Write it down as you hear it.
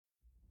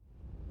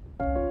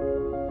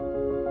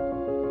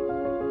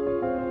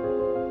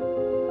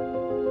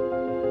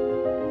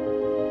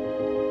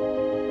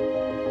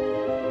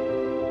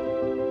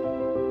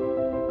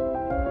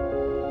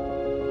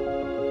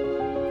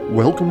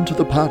Welcome to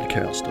the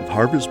podcast of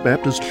Harvest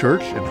Baptist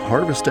Church in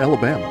Harvest,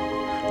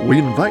 Alabama. We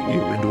invite you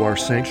into our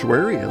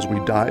sanctuary as we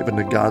dive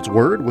into God's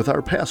Word with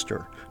our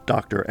pastor,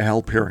 Dr.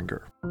 Al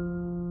Peringer.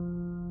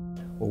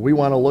 Well, we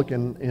want to look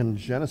in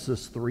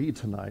Genesis 3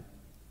 tonight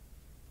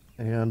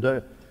and,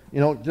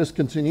 just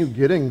continue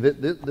getting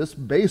this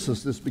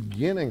basis, this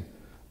beginning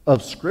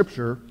of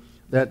Scripture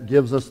that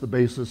gives us the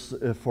basis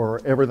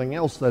for everything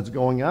else that's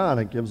going on.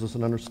 It gives us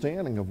an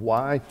understanding of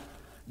why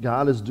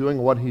God is doing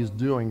what He's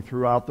doing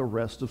throughout the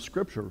rest of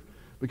Scripture.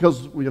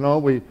 Because, we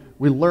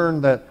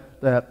learned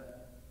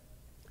that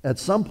at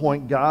some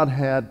point God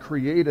had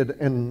created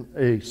in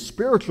a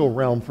spiritual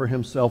realm for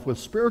Himself with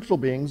spiritual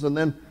beings, and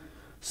then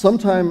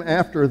sometime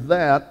after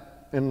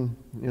that, and,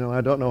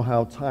 I don't know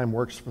how time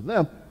works for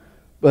them,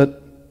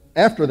 but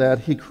after that,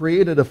 He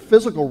created a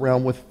physical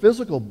realm with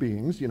physical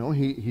beings.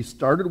 He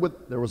started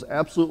with, there was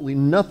absolutely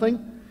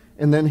nothing,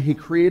 and then He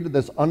created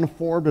this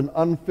unformed and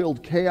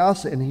unfilled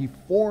chaos, and He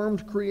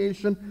formed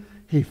creation.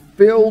 He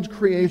filled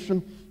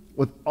creation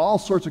with all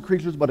sorts of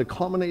creatures, but it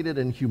culminated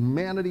in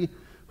humanity,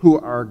 who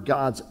are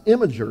God's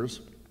imagers.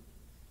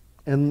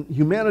 And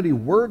humanity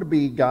were to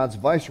be God's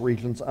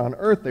vice-regents on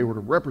earth. They were to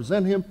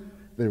represent Him.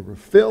 They were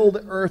to fill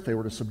the earth. They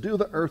were to subdue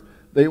the earth.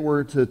 They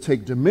were to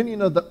take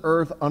dominion of the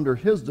earth under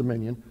His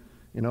dominion.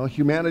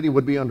 Humanity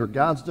would be under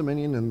God's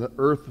dominion, and the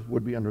earth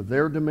would be under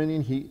their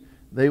dominion.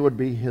 They would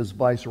be His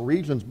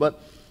vice-regents.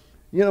 But,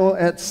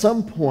 at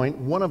some point,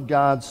 one of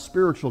God's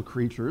spiritual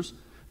creatures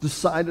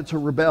decided to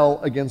rebel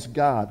against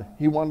God.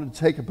 He wanted to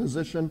take a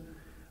position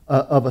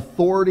of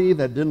authority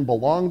that didn't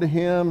belong to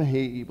him.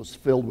 He was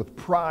filled with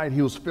pride.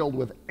 He was filled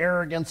with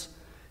arrogance.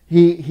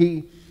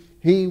 He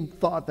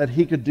thought that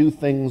he could do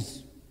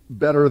things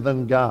better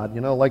than God.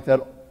 Like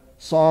that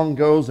song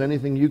goes,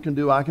 anything you can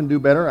do, I can do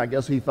better. I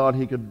guess he thought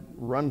he could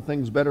run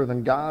things better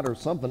than God or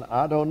something.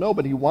 I don't know.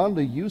 But he wanted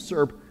to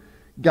usurp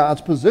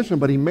God's position.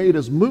 But he made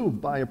his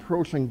move by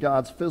approaching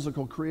God's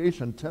physical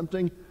creation,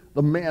 tempting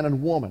the man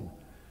and woman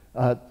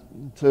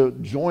to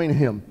join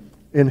him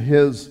in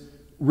his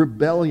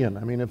rebellion. I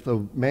mean, if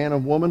the man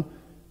and woman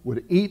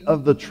would eat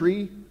of the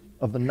tree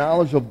of the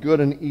knowledge of good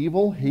and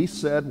evil, he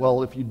said,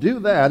 well, if you do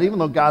that, even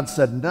though God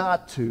said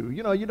not to,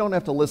 you don't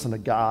have to listen to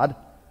God.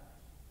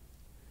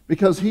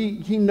 Because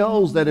he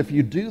knows that if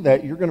you do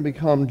that, you're going to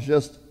become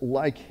just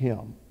like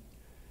Him.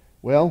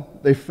 Well,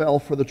 they fell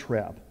for the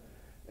trap.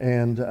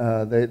 And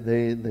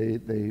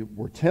they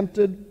were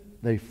tempted,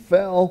 they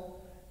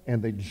fell,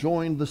 and they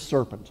joined the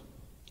serpent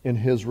in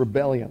his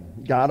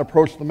rebellion. God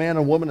approached the man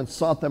and woman and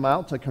sought them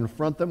out to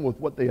confront them with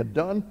what they had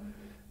done.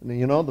 And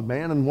the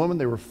man and woman,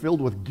 they were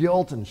filled with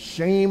guilt and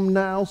shame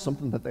now,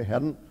 something that they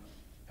hadn't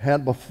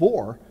had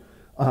before.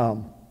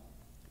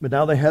 But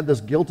now they had this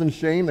guilt and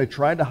shame. They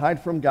tried to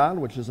hide from God,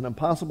 which is an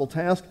impossible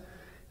task.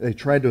 They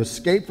tried to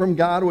escape from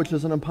God, which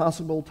is an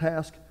impossible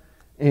task.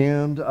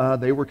 And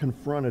they were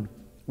confronted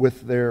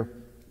with their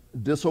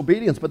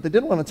disobedience. But they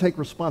didn't want to take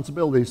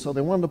responsibility, so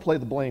they wanted to play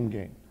the blame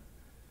game.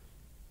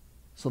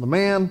 So the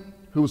man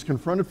who was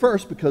confronted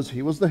first, because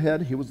he was the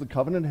head, he was the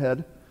covenant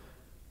head,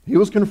 he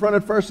was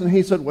confronted first, and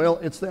he said, well,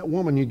 it's that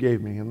woman you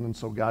gave me. And then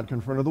so God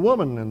confronted the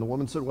woman, and the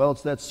woman said, well,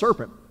 it's that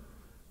serpent,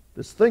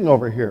 this thing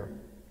over here.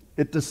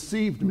 It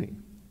deceived me,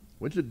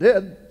 which it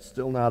did.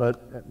 Still not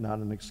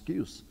an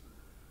excuse.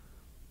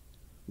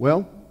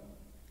 Well,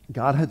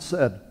 God had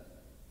said,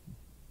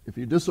 if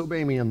you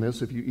disobey me in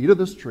this, if you eat of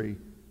this tree,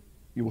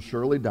 you will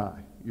surely die.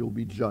 You will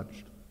be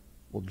judged.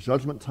 Well,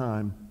 judgment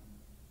time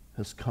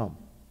has come.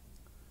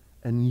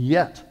 And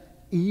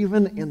yet,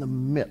 even in the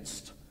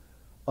midst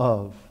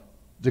of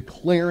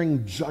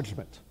declaring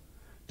judgment,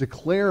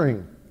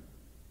 declaring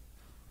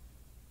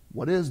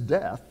what is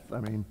death,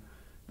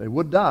 they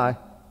would die,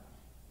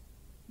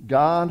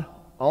 God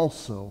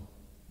also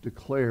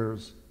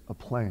declares a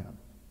plan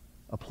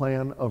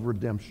of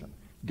redemption.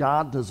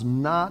 God does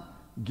not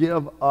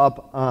give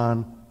up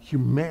on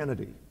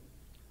humanity.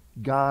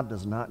 God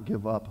does not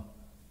give up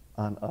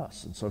on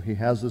us. And so He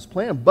has this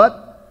plan,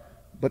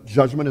 but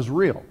judgment is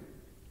real.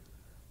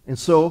 And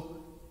so,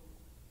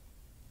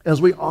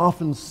 as we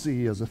often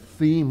see as a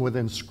theme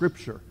within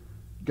Scripture,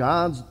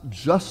 God's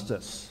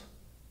justice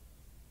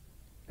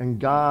and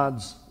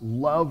God's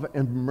love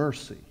and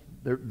mercy,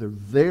 they're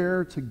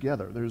there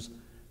together.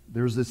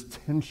 There's this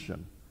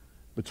tension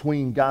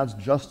between God's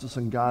justice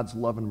and God's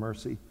love and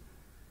mercy.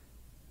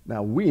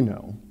 Now, we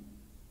know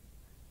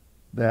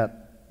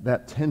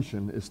that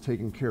tension is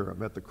taken care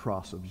of at the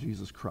cross of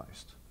Jesus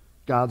Christ.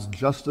 God's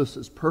justice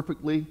is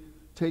perfectly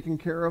taken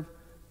care of.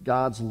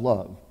 God's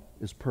love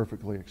is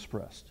perfectly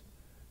expressed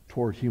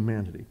toward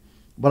humanity.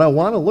 But I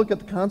want to look at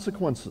the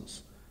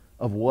consequences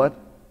of what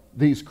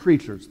these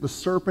creatures, the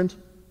serpent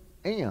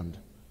and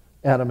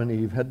Adam and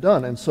Eve, had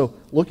done. And so,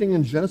 looking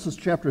in Genesis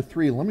chapter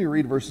 3, let me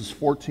read verses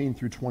 14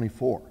 through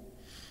 24.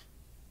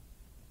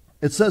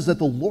 It says that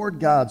the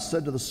Lord God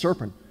said to the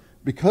serpent,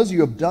 because you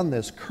have done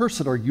this,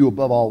 cursed are you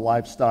above all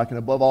livestock and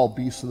above all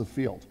beasts of the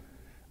field.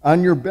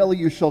 On your belly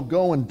you shall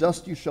go, and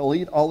dust you shall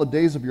eat all the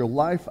days of your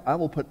life. I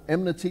will put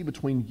enmity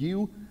between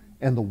you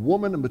and the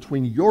woman, and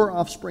between your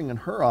offspring and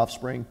her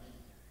offspring.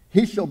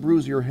 He shall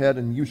bruise your head,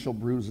 and you shall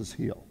bruise his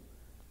heel.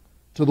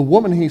 To the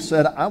woman he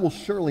said, I will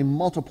surely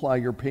multiply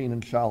your pain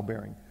in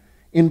childbearing.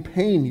 In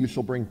pain you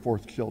shall bring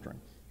forth children.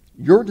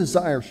 Your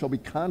desire shall be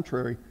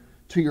contrary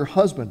to your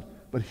husband,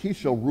 but he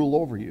shall rule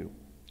over you.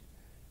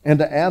 And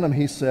to Adam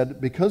he said,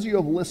 because you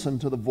have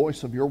listened to the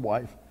voice of your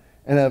wife,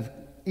 and have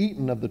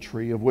eaten of the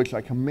tree of which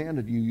I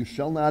commanded you, you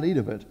shall not eat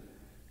of it.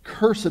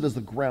 Cursed is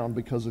the ground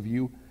because of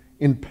you.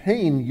 In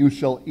pain you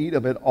shall eat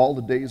of it all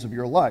the days of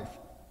your life.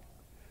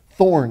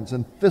 Thorns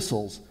and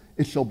thistles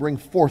it shall bring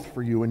forth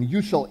for you, and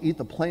you shall eat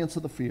the plants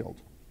of the field.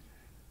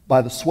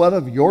 By the sweat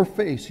of your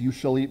face you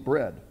shall eat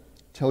bread,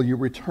 till you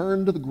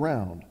return to the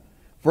ground,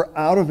 for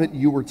out of it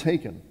you were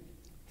taken.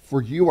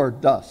 For you are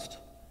dust,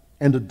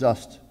 and to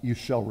dust you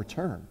shall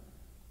return.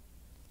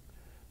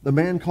 The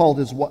man called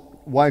his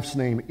wife's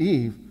name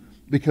Eve,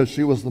 because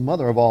she was the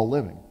mother of all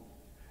living.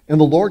 And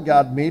the Lord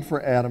God made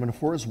for Adam and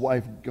for his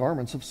wife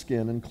garments of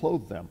skin and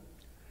clothed them.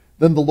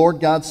 Then the Lord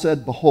God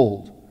said,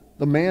 behold,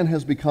 the man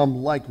has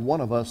become like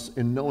one of us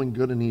in knowing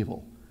good and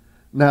evil.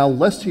 Now,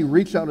 lest he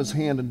reach out his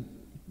hand and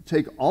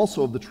take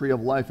also of the tree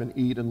of life and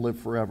eat and live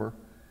forever.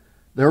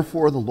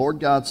 Therefore the Lord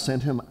God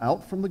sent him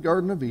out from the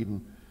Garden of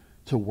Eden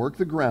to work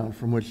the ground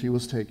from which he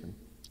was taken.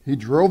 He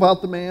drove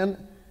out the man,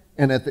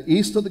 and at the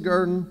east of the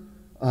Garden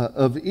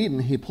of Eden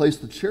he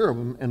placed the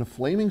cherubim and a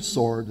flaming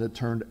sword that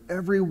turned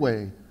every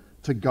way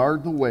to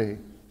guard the way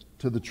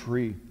to the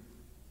tree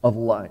of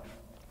life.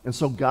 And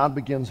so God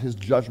begins his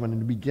judgment,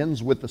 and it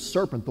begins with the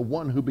serpent, the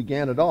one who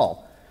began it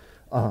all.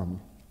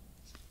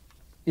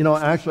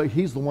 Actually,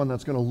 he's the one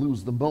that's going to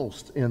lose the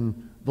most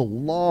in the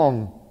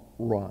long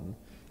run,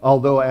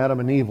 although Adam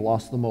and Eve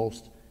lost the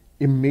most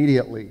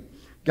immediately.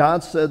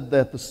 God said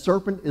that the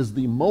serpent is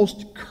the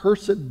most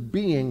cursed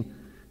being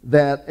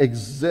that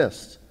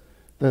exists.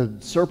 The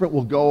serpent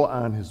will go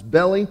on his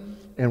belly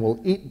and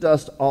will eat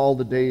dust all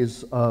the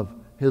days of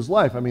his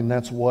life. I mean,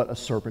 that's what a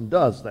serpent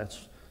does.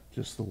 That's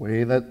just the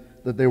way that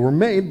they were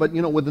made. But,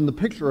 within the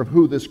picture of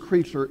who this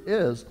creature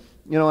is,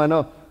 I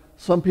know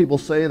some people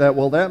say that,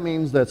 well, that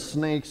means that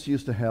snakes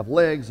used to have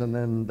legs and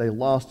then they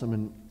lost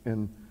them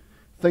and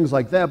things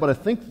like that. But I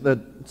think that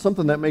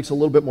something that makes a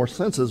little bit more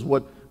sense is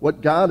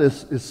what God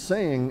is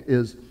saying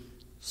is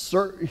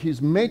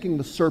he's making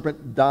the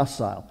serpent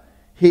docile.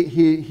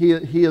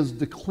 He is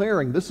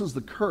declaring, this is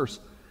the curse,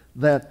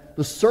 that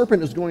the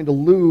serpent is going to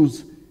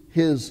lose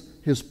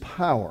his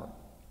power,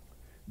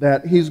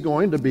 that he's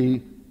going to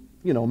be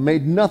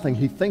made nothing.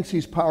 He thinks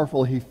he's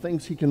powerful. He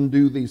thinks he can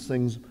do these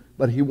things,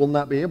 but he will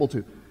not be able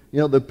to.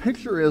 The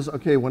picture is,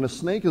 okay, when a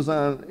snake is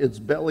on its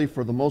belly,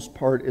 for the most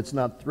part, it's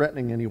not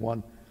threatening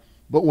anyone.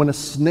 But when a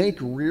snake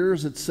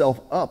rears itself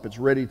up, it's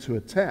ready to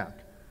attack.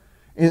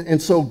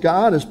 And so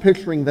God is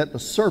picturing that the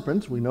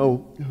serpent,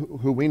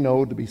 who we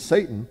know to be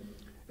Satan,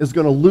 is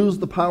going to lose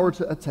the power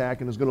to attack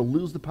and is going to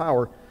lose the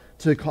power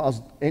to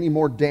cause any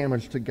more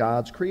damage to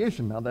God's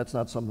creation. Now, that's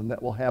not something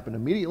that will happen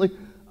immediately.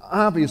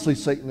 Obviously,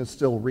 Satan is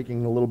still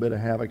wreaking a little bit of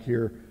havoc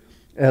here,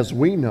 as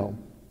we know.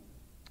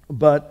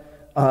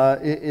 But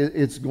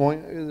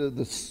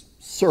the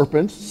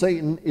serpent,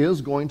 Satan, is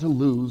going to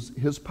lose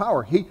his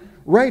power.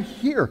 Right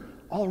here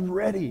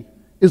already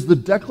is the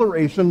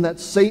declaration that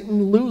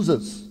Satan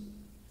loses.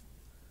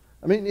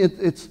 I mean,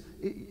 it's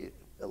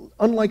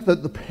unlike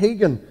the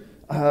pagan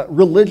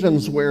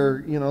religions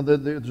where,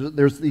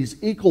 there's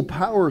these equal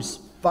powers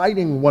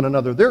fighting one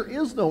another. There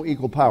is no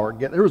equal power.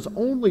 There is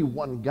only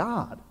one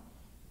God.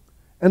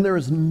 And there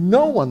is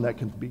no one that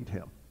can beat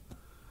him.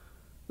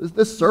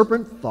 This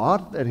serpent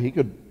thought that he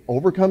could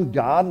overcome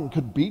God and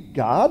could beat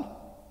God?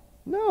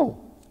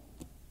 No.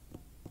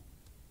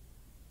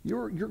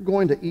 You're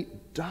going to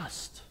eat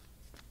dust.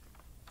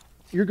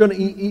 You're going to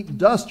eat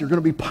dust. You're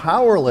going to be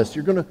powerless.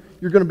 You're going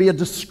to be a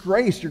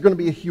disgrace. You're going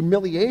to be a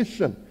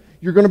humiliation.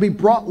 You're going to be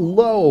brought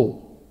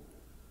low,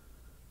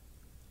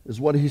 is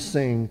what he's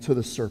saying to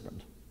the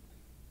serpent.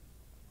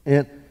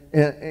 And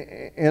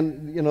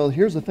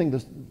here's the thing.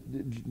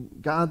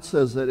 God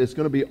says that it's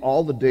going to be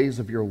all the days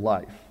of your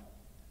life.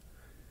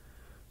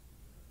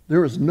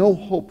 There is no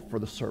hope for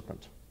the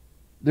serpent.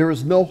 There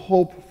is no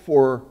hope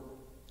for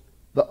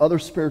the other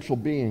spiritual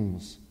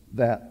beings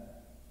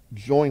that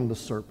join the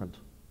serpent.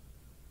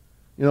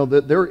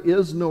 That there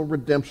is no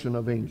redemption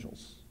of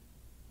angels.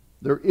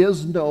 There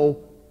is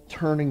no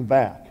turning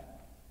back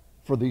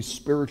for these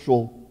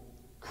spiritual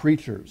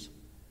creatures.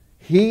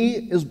 He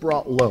is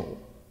brought low.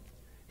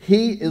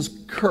 He is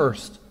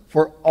cursed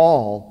for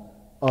all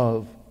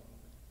of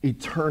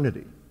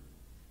eternity.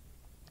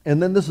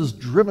 And then this is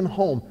driven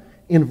home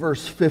in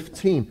verse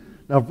 15.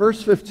 Now,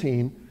 verse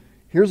 15,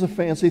 here's a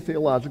fancy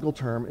theological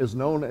term, is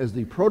known as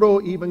the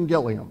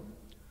proto-evangelium.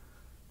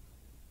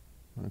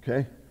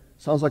 Okay?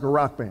 Sounds like a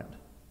rock band.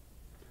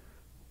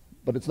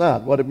 But it's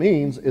not. What it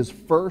means is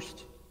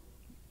first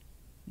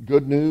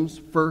good news,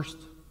 first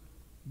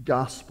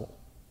gospel.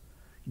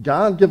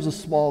 God gives a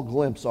small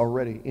glimpse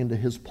already into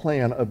his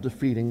plan of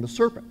defeating the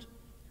serpent.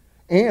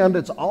 And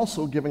it's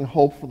also giving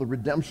hope for the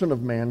redemption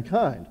of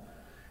mankind.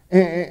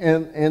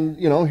 And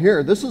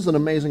here, this is an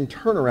amazing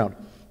turnaround.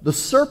 The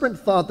serpent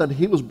thought that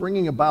he was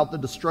bringing about the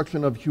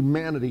destruction of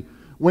humanity,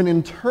 when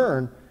in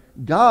turn,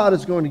 God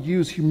is going to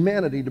use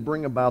humanity to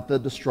bring about the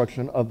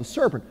destruction of the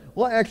serpent.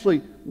 Well, actually,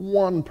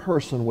 one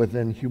person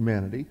within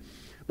humanity.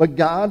 But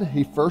God,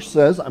 he first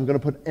says, I'm going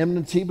to put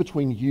enmity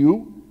between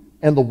you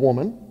and the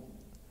woman.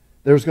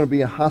 There's going to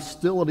be a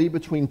hostility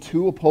between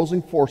two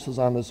opposing forces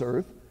on this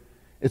earth.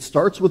 It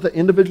starts with the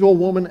individual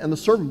woman and the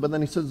serpent, but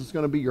then he says it's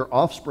going to be your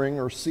offspring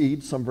or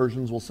seed, some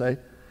versions will say.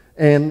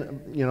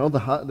 And,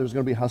 there's going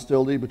to be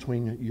hostility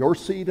between your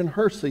seed and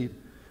her seed.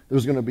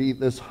 There's going to be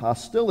this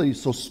hostility,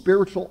 so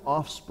spiritual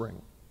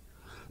offspring.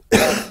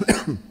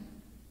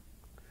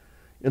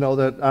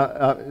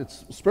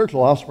 It's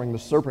spiritual offspring. The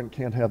serpent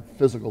can't have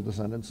physical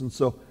descendants. And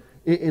so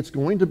it's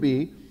going to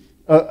be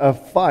a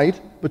fight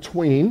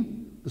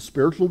between the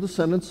spiritual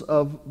descendants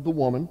of the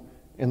woman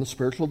and the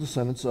spiritual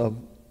descendants of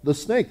the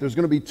snake. There's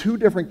going to be two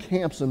different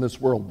camps in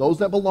this world, those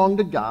that belong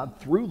to God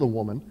through the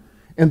woman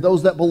and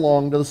those that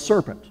belong to the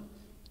serpent.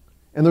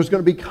 And there's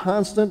going to be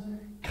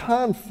constant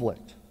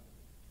conflict.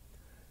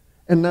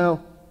 And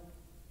now,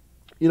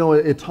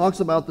 it talks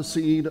about the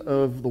seed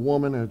of the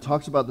woman and it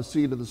talks about the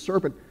seed of the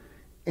serpent.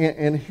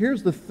 And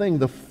here's the thing,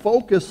 the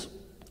focus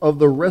of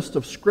the rest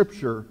of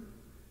Scripture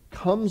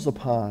comes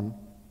upon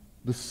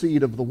the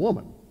seed of the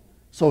woman.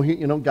 So,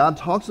 God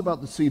talks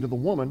about the seed of the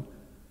woman.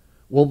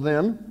 Well,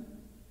 then,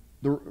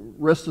 the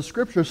rest of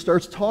Scripture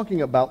starts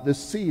talking about this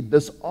seed,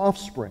 this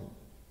offspring.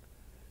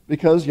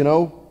 Because,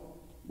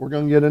 we're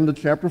going to get into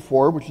chapter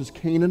 4, which is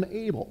Cain and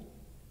Abel.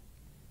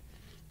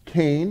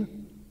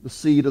 Cain, the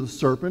seed of the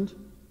serpent,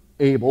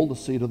 Abel, the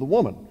seed of the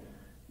woman.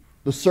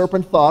 The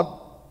serpent thought,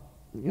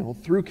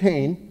 through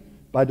Cain,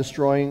 by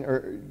destroying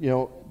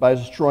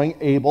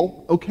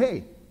Abel,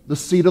 okay, the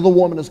seed of the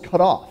woman is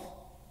cut off.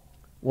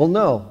 Well,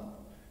 no,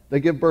 they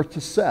give birth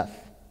to Seth.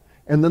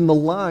 And then the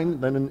line,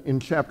 then in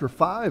chapter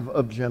 5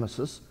 of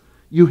Genesis,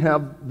 you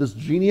have this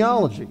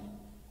genealogy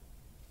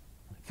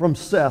from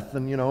Seth,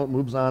 and it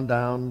moves on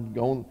down,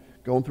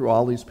 going through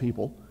all these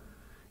people,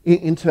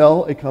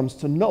 until it comes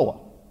to Noah.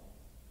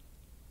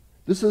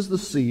 This is the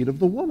seed of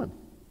the woman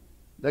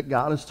that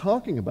God is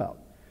talking about.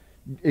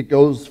 It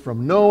goes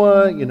from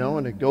Noah,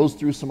 and it goes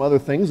through some other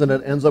things, and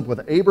it ends up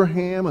with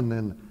Abraham, and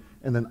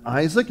then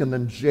Isaac, and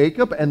then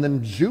Jacob, and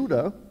then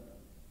Judah.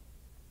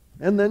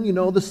 And then,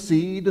 the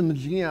seed and the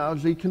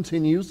genealogy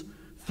continues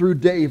through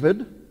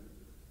David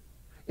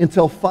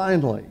until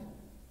finally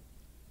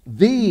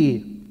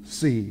the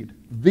seed,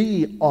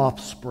 the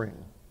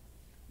offspring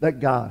that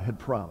God had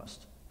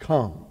promised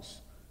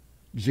comes.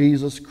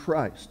 Jesus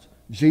Christ.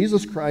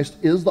 Jesus Christ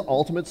is the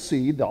ultimate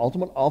seed, the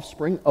ultimate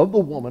offspring of the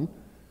woman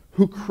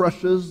who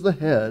crushes the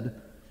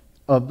head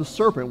of the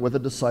serpent with a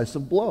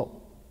decisive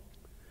blow.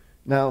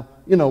 Now,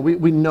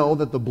 we know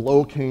that the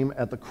blow came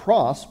at the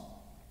cross,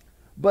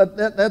 but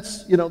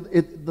that's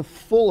the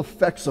full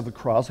effects of the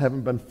cross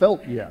haven't been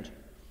felt yet.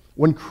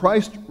 When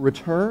Christ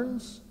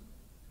returns,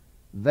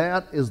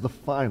 that is the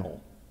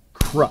final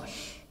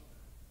crush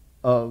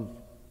of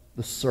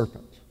the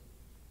serpent.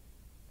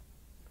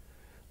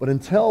 But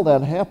until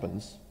that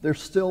happens,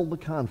 there's still the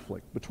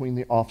conflict between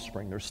the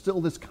offspring. There's still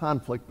this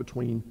conflict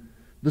between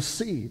the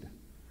seed.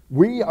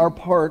 We are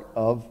part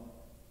of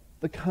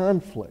the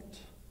conflict.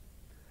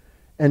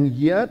 And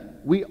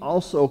yet, we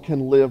also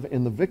can live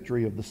in the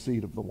victory of the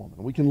seed of the woman.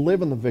 We can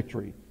live in the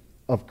victory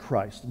of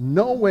Christ,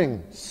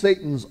 knowing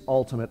Satan's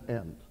ultimate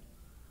end.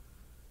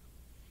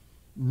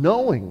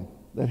 Knowing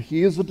that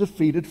he is a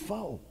defeated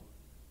foe.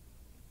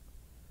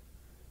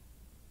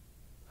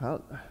 I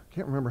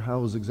can't remember how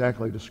it was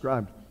exactly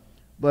described,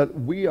 but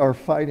we are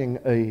fighting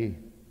a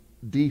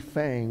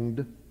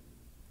defanged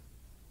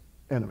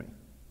enemy.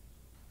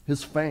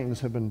 His fangs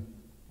have been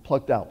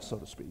plucked out, so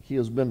to speak. He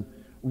has been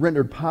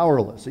rendered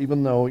powerless,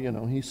 even though,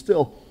 he's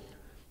still,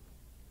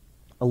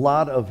 a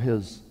lot of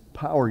his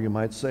power, you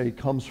might say,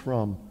 comes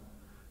from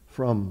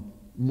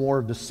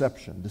more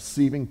deception,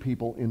 deceiving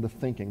people into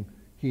thinking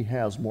he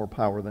has more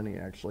power than he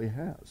actually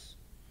has.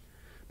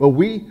 But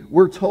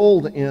we're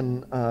told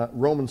in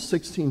Romans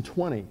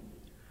 16:20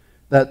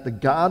 that the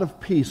God of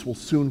peace will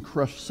soon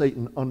crush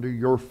Satan under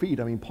your feet.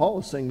 I mean, Paul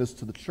is saying this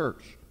to the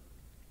church.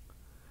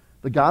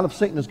 The God of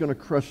Satan is going to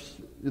crush,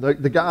 the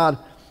God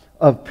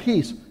of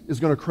peace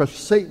is going to crush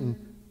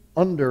Satan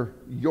under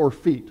your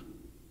feet,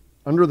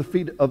 under the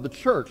feet of the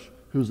church,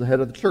 who's the head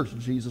of the church,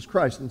 Jesus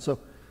Christ. And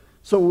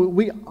so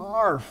we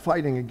are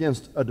fighting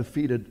against a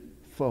defeated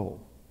foe.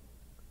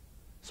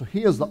 So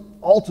he is the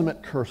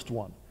ultimate cursed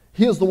one.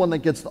 He is the one that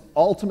gets the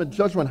ultimate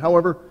judgment.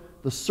 However,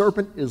 the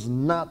serpent is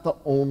not the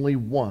only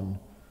one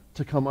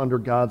to come under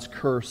God's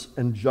curse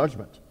and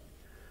judgment.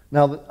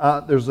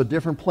 Now, there's a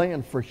different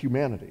plan for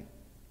humanity.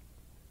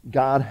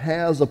 God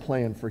has a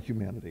plan for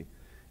humanity.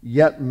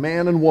 Yet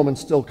man and woman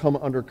still come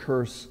under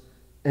curse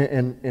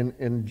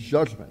and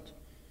judgment.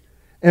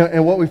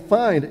 And what we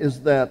find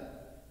is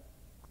that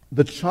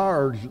the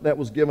charge that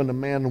was given to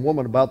man and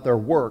woman about their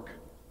work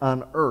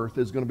on earth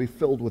is going to be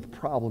filled with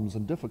problems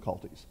and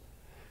difficulties.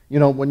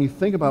 When you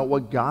think about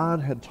what God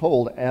had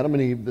told Adam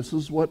and Eve, this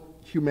is what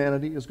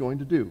humanity is going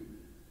to do.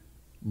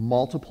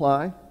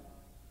 Multiply,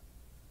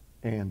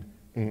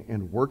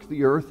 and work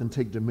the earth and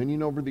take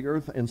dominion over the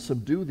earth and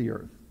subdue the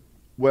earth.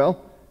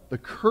 Well, the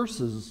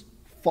curses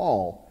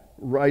fall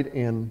right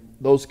in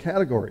those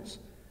categories.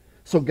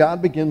 So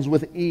God begins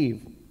with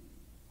Eve,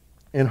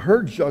 and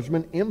her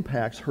judgment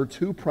impacts her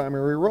two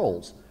primary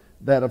roles,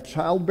 that of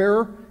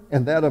childbearer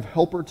and that of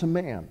helper to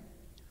man,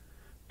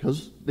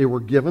 because they were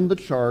given the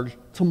charge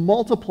to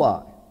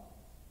multiply.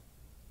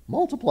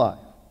 Multiply.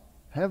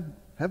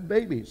 Have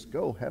babies.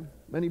 Go, have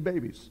many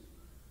babies.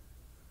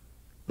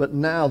 But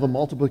now the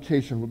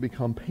multiplication would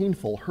become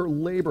painful. Her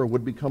labor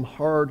would become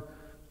hard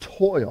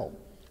toil.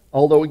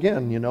 Although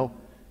again,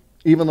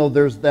 even though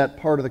there's that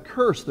part of the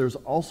curse, there's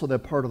also that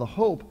part of the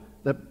hope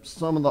that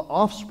some of the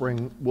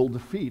offspring will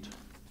defeat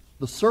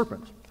the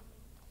serpent.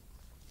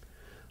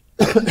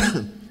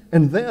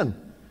 And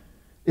then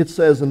it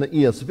says in the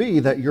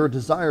ESV that your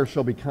desire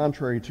shall be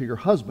contrary to your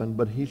husband,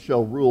 but he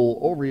shall rule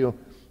over you.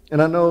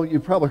 And I know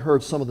you've probably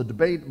heard some of the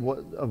debate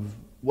of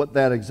what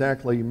that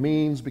exactly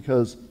means,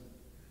 because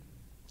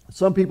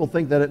some people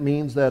think that it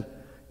means that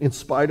in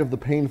spite of the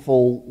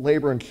painful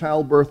labor and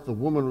childbirth, the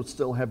woman would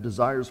still have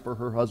desires for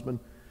her husband.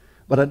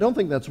 But I don't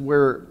think that's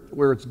where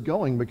it's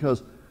going,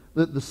 because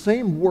the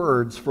same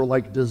words for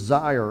like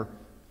desire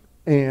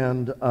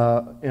and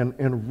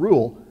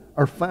rule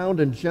are found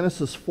in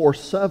Genesis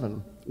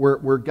 4:7,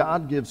 where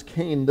God gives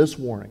Cain this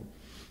warning.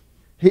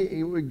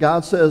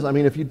 God says,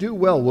 if you do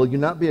well, will you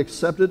not be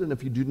accepted? And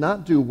if you do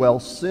not do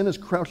well, sin is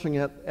crouching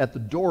at the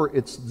door.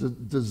 Its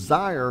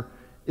desire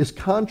is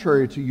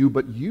contrary to you,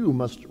 but you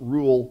must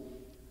rule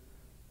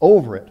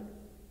over it.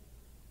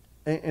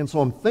 And so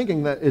I'm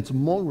thinking that it's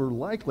more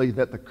likely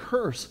that the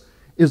curse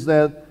is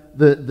that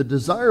the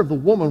desire of the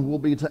woman will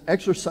be to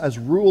exercise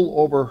rule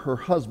over her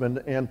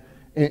husband.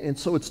 And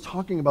so it's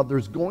talking about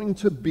there's going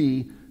to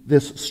be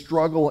this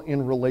struggle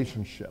in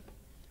relationship.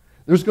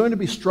 There's going to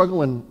be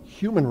struggle in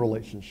human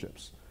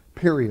relationships,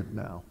 period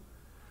now.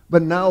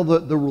 But now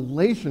the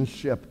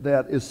relationship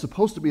that is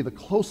supposed to be the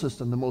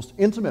closest and the most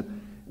intimate,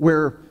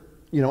 where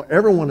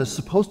everyone is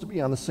supposed to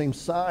be on the same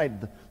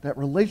side, that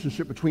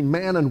relationship between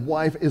man and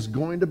wife is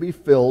going to be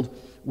filled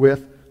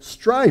with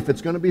strife.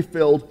 It's going to be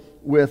filled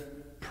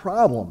with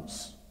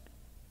problems.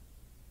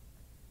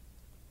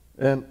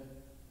 And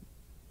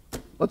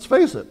let's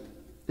face it,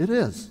 it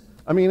is.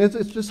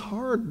 It's just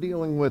hard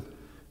dealing with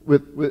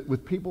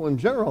people in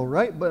general,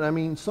 right? But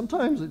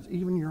sometimes it's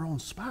even your own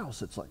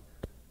spouse. It's like,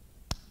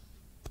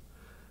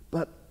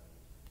 but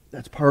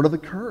that's part of the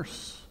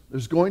curse.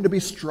 There's going to be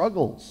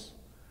struggles.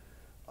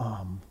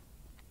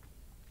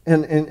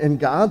 And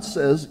God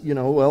says,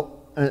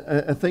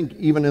 I think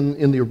even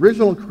in the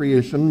original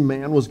creation,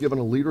 man was given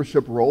a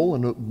leadership role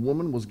and a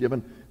woman was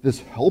given this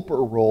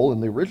helper role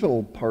in the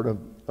original part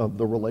of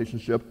the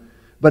relationship.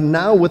 But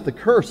now with the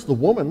curse, the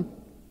woman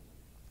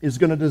is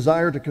going to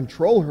desire to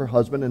control her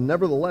husband, and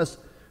nevertheless,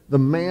 the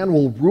man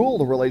will rule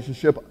the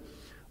relationship.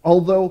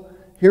 Although,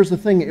 here's the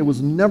thing, it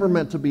was never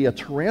meant to be a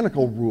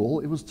tyrannical rule.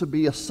 It was to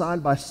be a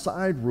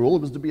side-by-side rule.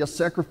 It was to be a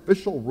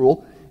sacrificial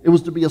rule. It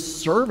was to be a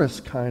service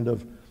kind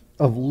of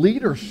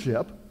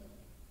leadership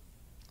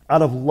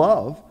out of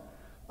love.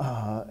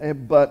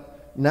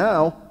 But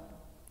now,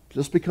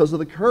 just because of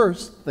the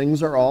curse,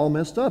 things are all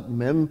messed up.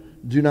 Men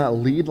do not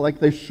lead like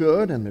they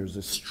should, and there's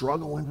this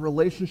struggle in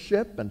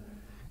relationship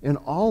and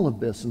all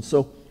of this. And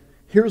so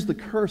here's the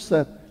curse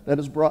that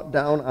is brought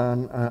down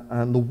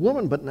on the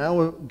woman, but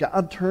now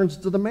God turns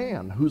to the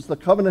man, who's the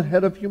covenant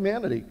head of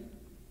humanity.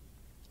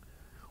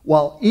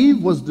 While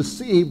Eve was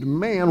deceived,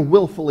 man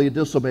willfully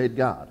disobeyed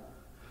God.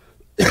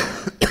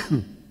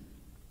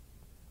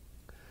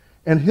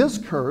 And his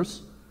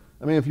curse,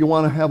 if you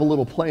want to have a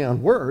little play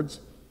on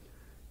words,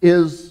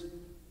 is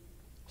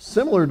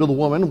similar to the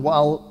woman.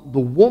 While the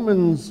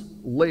woman's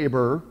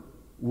labor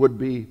would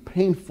be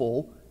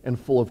painful and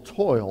full of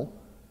toil,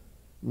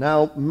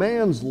 now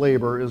man's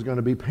labor is going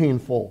to be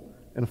painful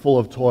and full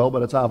of toil,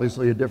 but it's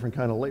obviously a different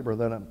kind of labor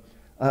that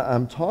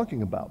I'm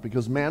talking about,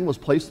 because man was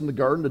placed in the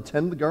garden to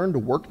tend the garden, to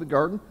work the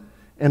garden,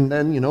 and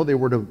then they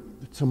were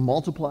to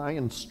multiply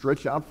and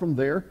stretch out from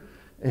there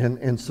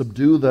and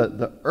subdue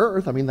the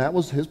earth. That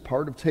was his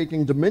part of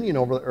taking dominion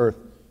over the earth.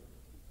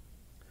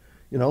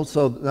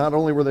 So not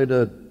only were they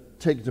to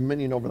take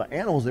dominion over the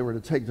animals, they were to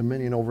take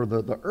dominion over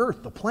the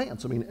earth, the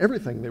plants.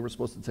 Everything they were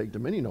supposed to take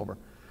dominion over.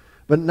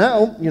 But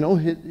now,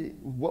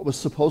 what was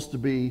supposed to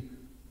be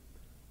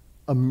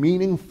a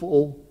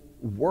meaningful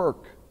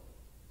work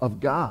of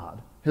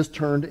God has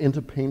turned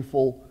into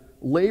painful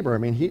labor.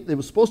 It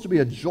was supposed to be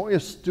a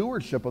joyous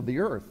stewardship of the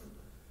earth.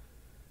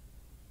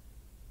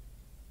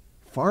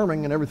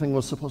 Farming and everything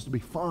was supposed to be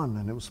fun,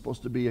 and it was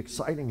supposed to be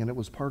exciting, and it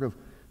was part of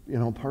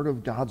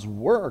God's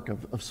work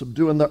of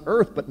subduing the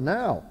earth. But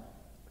now,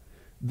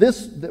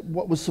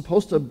 what was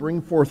supposed to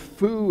bring forth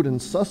food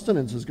and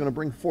sustenance is going to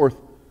bring forth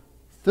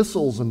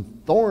thistles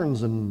and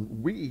thorns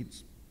and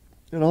weeds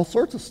and all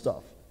sorts of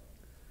stuff.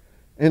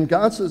 And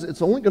God says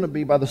it's only going to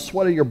be by the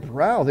sweat of your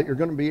brow that you're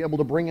going to be able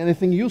to bring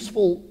anything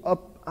useful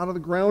up out of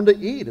the ground to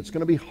eat. It's going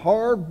to be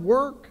hard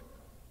work.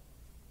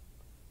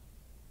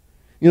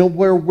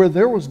 Where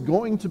there was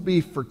going to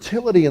be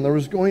fertility and there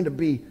was going to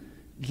be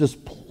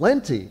just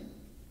plenty.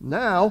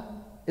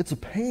 Now it's a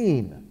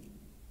pain.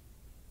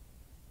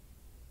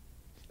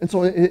 And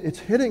so it's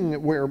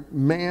hitting where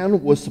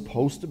man was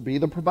supposed to be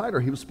the provider.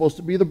 He was supposed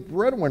to be the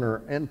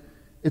breadwinner. And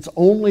it's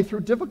only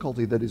through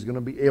difficulty that he's going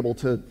to be able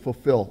to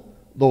fulfill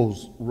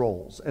those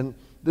roles. And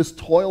this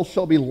toil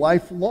shall be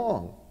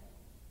lifelong.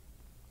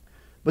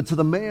 But to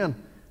the man,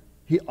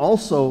 he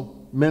also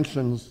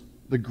mentions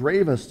the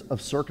gravest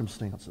of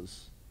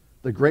circumstances,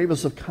 the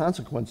gravest of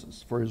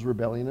consequences for his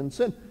rebellion and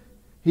sin.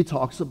 He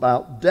talks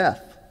about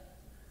death.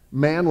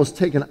 Man was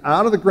taken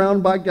out of the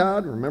ground by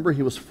God. Remember,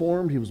 he was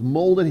formed, he was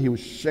molded, he was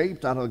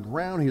shaped out of the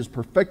ground, he was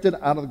perfected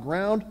out of the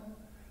ground.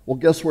 Well,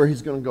 guess where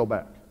he's going to go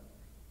back?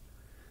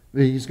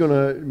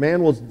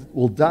 Man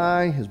will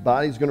die, his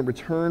body's going to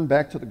return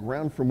back to the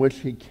ground from which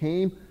he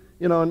came.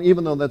 And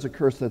even though that's a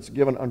curse that's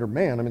given under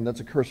man, that's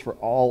a curse for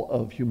all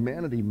of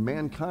humanity,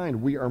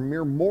 mankind. We are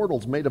mere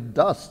mortals made of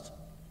dust.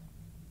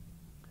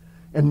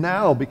 And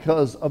now,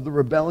 because of the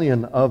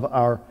rebellion of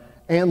our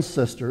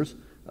ancestors,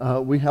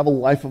 we have a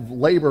life of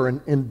labor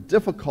and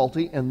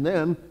difficulty, and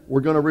then we're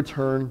going to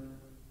return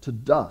to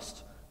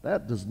dust.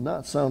 That does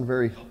not sound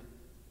very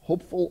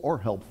hopeful or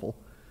helpful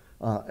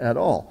at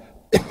all.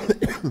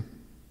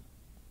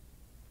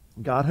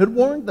 God had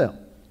warned them,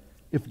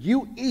 if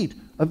you eat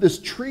of this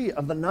tree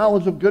of the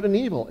knowledge of good and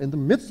evil in the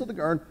midst of the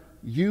garden,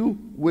 you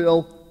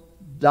will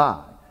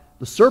die.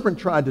 The serpent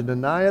tried to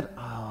deny it.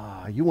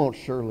 You won't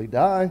surely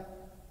die.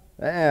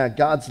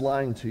 God's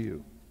lying to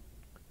you.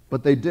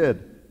 But they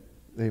did.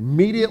 They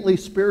immediately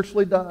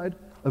spiritually died.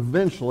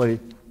 Eventually,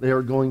 they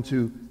are going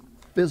to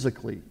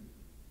physically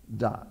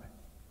die.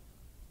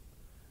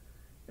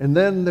 And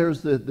then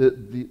there's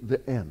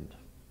the end.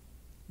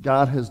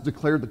 God has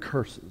declared the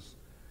curses.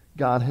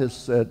 God has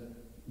said,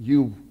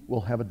 you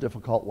will have a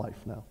difficult life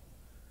now.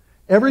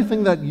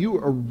 Everything that you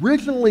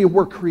originally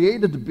were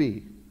created to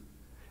be,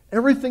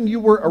 everything you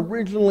were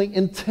originally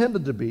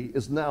intended to be,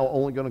 is now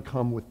only going to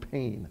come with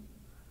pain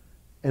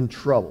and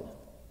trouble.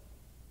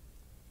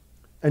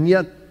 And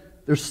yet,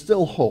 there's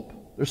still hope.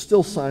 There's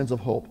still signs of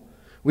hope.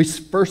 We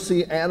first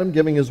see Adam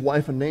giving his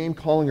wife a name,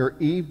 calling her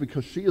Eve,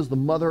 because she is the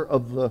mother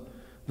of the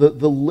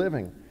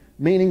living.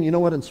 Meaning, you know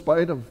what, in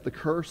spite of the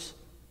curse,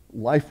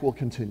 life will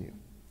continue.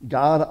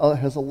 God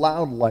has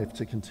allowed life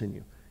to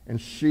continue.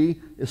 And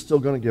she is still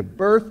going to give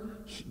birth.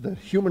 The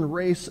human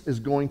race is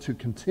going to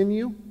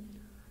continue.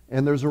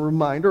 And there's a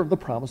reminder of the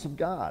promise of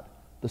God.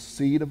 The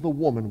seed of the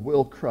woman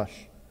will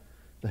crush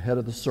the head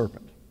of the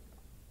serpent.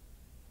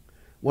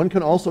 One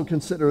can also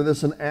consider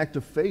this an act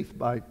of faith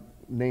by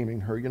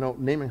naming her,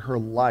 naming her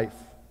life.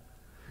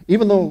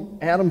 Even though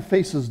Adam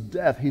faces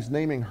death, he's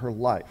naming her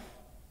life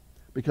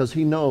because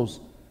he knows,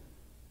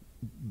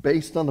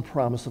 based on the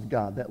promise of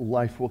God, that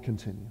life will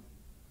continue.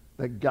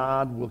 That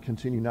God will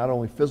continue not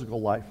only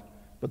physical life,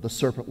 but the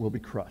serpent will be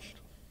crushed.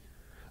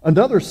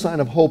 Another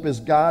sign of hope is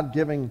God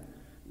giving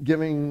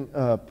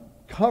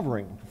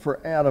covering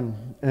for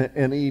Adam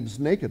and Eve's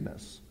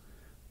nakedness.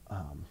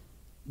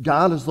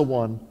 God is the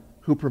one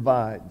who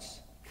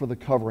provides for the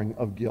covering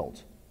of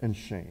guilt and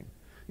shame.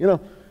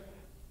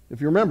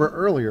 If you remember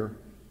earlier,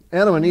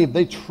 Adam and Eve,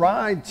 they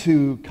tried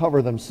to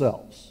cover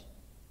themselves.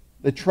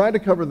 They tried to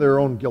cover their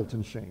own guilt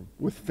and shame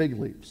with fig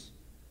leaves.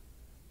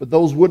 But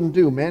those wouldn't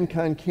do.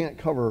 Mankind can't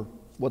cover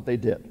what they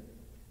did.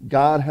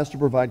 God has to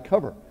provide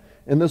cover.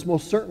 And this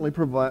most certainly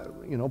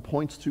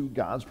points to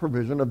God's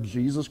provision of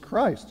Jesus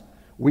Christ.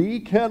 We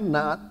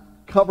cannot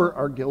cover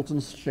our guilt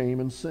and shame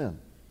and sin.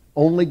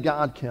 Only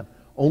God can.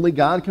 Only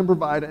God can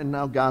provide, and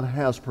now God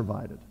has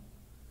provided.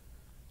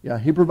 Yeah,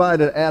 he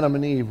provided Adam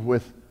and Eve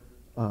with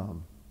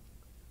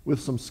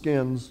some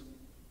skins.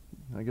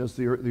 I guess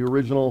the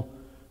original,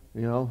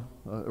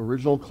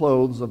 original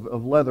clothes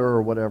of leather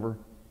or whatever.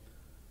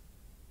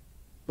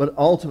 But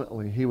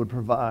ultimately, he would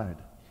provide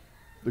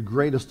the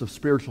greatest of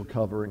spiritual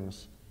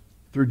coverings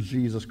through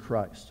Jesus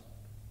Christ.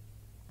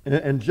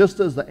 And just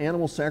as the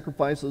animal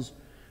sacrifices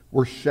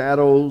were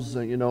shadows,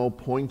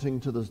 pointing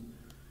to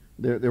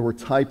there were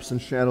types and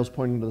shadows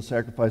pointing to the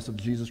sacrifice of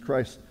Jesus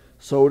Christ,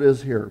 so it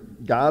is here.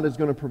 God is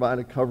going to provide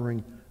a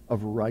covering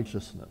of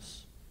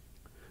righteousness.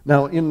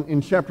 Now,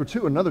 in chapter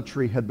 2, another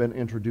tree had been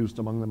introduced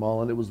among them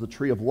all, and it was the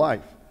tree of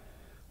life.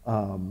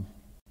 Don't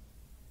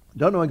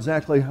know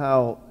exactly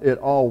how it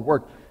all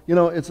worked. I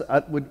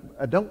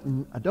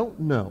don't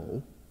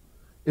know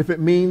if it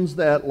means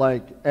that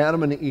like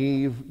Adam and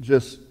Eve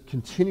just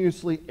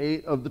continuously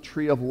ate of the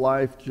tree of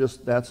life,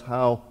 just that's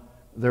how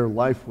their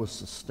life was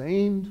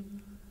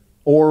sustained,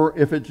 or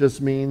if it just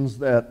means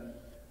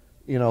that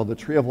the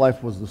tree of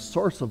life was the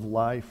source of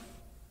life,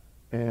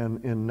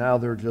 and now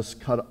they're just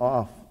cut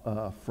off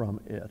from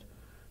it.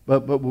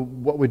 But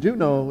what we do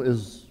know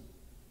is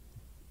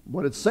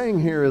what it's saying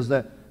here is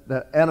that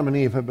Adam and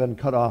Eve have been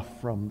cut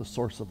off from the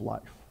source of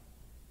life.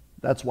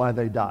 That's why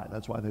they die.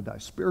 That's why they die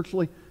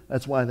spiritually.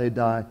 That's why they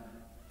die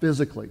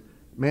physically.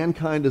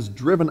 Mankind is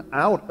driven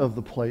out of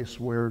the place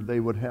where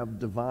they would have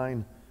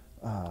divine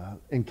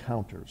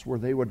encounters, where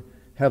they would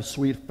have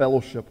sweet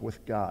fellowship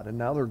with God. And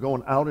now they're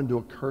going out into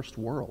a cursed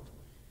world.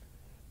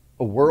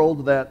 A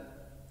world that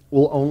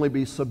will only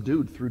be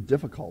subdued through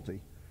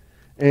difficulty.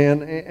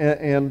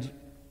 And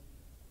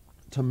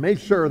to make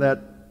sure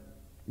that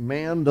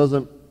man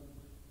doesn't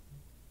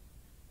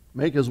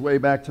make his way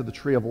back to the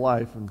tree of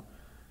life, and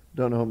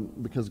don't know,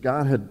 because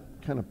God had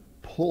kind of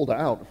pulled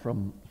out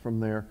from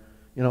there.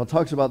 It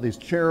talks about these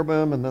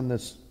cherubim and then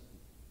this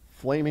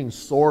flaming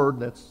sword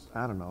that's,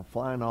 I don't know,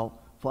 flying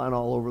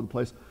all over the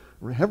place.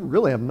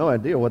 Really have no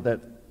idea what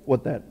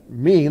that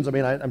means. I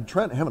mean, I'm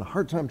having a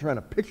hard time trying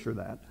to picture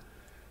that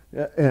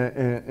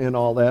and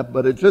all that.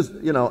 But it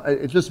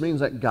just means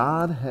that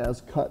God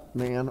has cut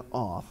man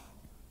off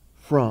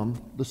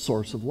from the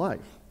source of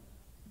life.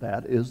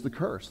 That is the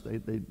curse.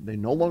 They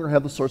no longer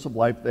have the source of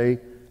life. They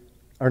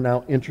are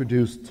now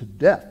introduced to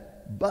death.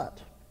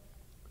 But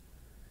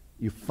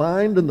you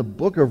find in the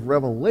book of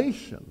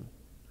Revelation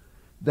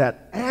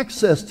that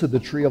access to the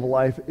tree of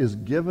life is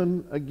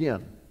given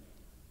again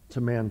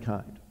to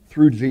mankind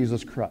through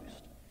Jesus Christ.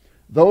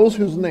 Those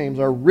whose names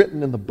are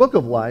written in the book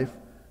of life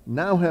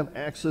now have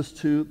access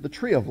to the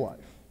tree of life.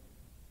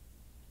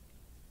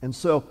 And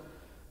so,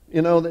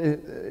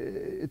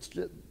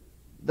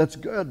 that's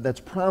good, that's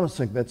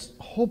promising, that's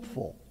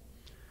hopeful.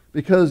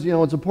 Because,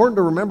 it's important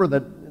to remember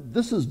that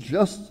this is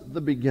just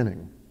the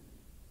beginning.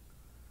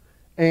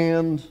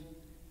 And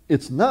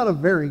it's not a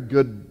very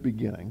good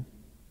beginning,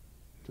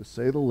 to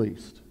say the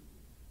least,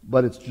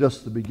 but it's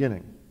just the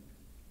beginning.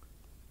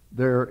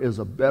 There is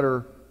a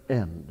better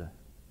end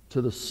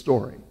to the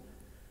story.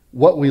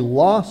 What we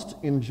lost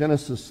in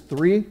Genesis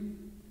 3,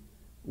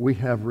 we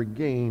have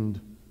regained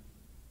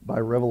by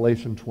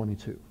Revelation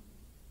 22.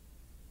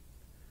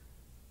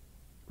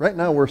 Right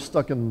now, we're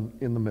stuck in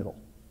the middle.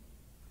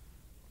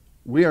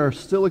 We are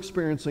still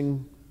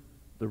experiencing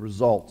the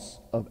results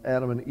of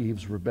Adam and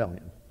Eve's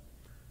rebellion.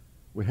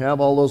 We have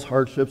all those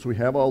hardships, we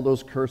have all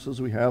those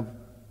curses, we have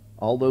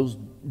all those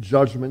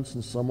judgments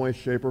in some way,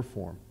 shape, or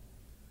form.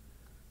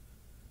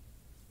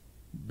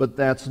 But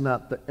that's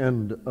not the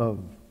end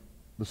of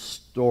the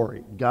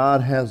story.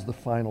 God has the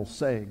final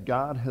say.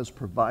 God has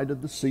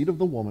provided the seed of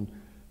the woman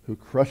who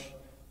crushed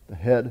the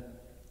head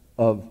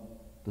of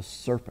the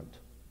serpent.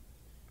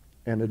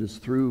 And it is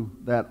through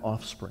that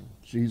offspring,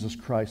 Jesus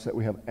Christ, that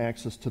we have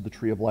access to the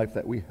tree of life,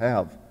 that we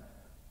have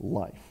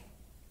life.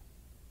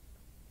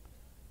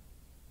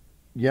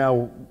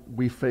 Yeah,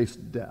 we face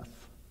death.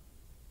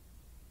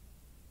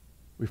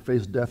 We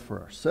face death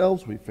for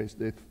ourselves. We face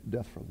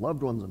death for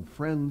loved ones and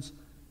friends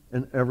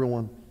and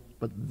everyone.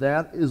 But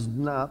that is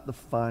not the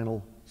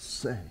final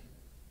say.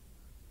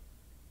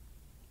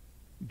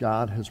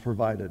 God has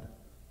provided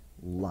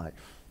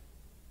life.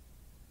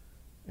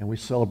 And we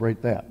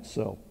celebrate that.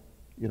 So,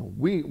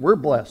 we're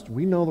blessed.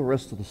 We know the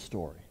rest of the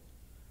story.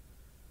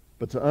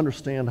 But to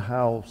understand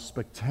how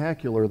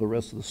spectacular the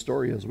rest of the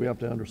story is, we have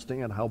to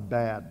understand how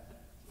bad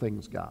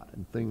things got.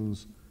 And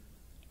things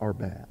are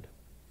bad.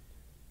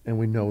 And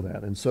we know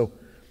that. And so,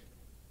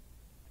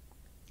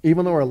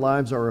 even though our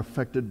lives are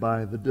affected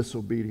by the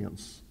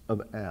disobedience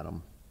of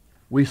Adam,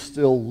 we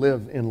still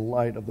live in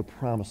light of the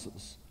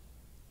promises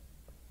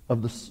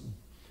of the.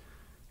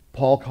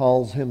 Paul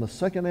calls him the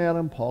second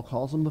Adam. Paul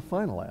calls him the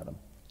final Adam.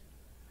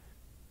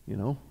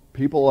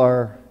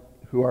 People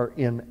who are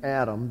in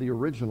Adam, the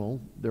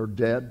original, they're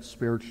dead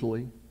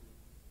spiritually,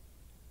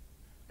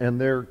 and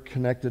they're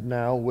connected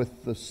now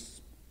with the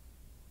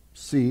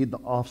seed, the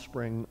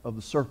offspring of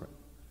the serpent.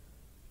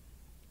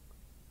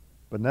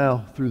 But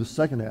now, through the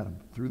second Adam,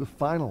 through the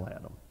final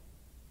Adam,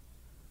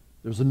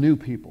 there's a new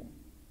people.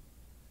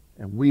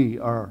 And we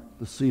are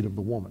the seed of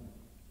the woman.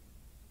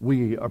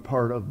 We are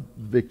part of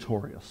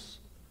victorious.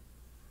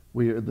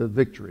 We are the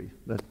victory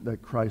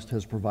that Christ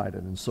has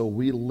provided. And so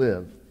we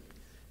live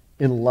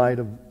in light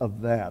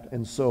of that.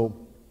 And so,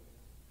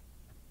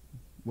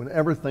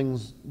 whenever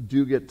things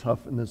do get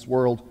tough in this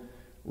world,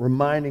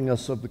 reminding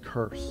us of the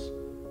curse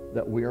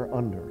that we are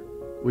under,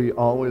 we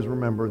always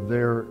remember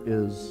there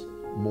is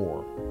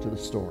more to the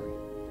story.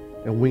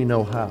 And we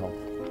know how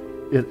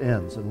it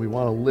ends. And we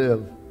want to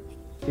live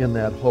in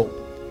that hope.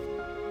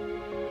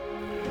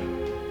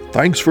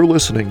 Thanks for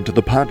listening to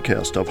the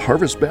podcast of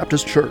Harvest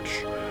Baptist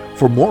Church.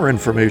 For more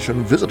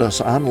information, visit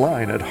us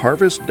online at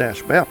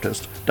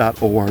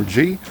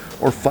harvest-baptist.org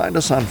or find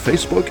us on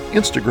Facebook,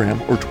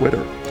 Instagram, or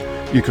Twitter.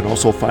 You can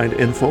also find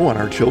info on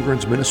our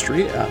children's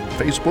ministry on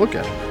Facebook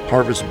at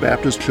Harvest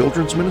Baptist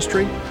Children's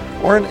Ministry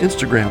or on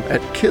Instagram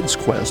at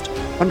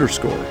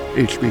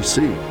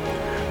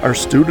kidsquest_HBC. Our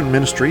student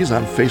ministry is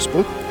on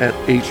Facebook at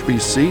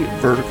HBC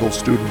Vertical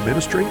Student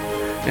Ministry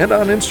and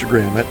on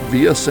Instagram at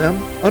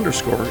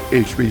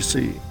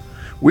VSM_HBC.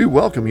 We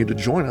welcome you to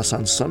join us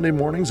on Sunday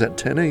mornings at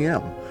 10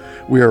 a.m.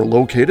 We are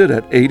located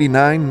at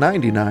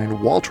 8999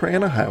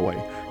 Waltrana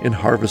Highway in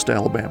Harvest,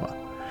 Alabama.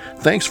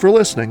 Thanks for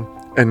listening,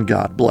 and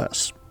God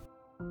bless.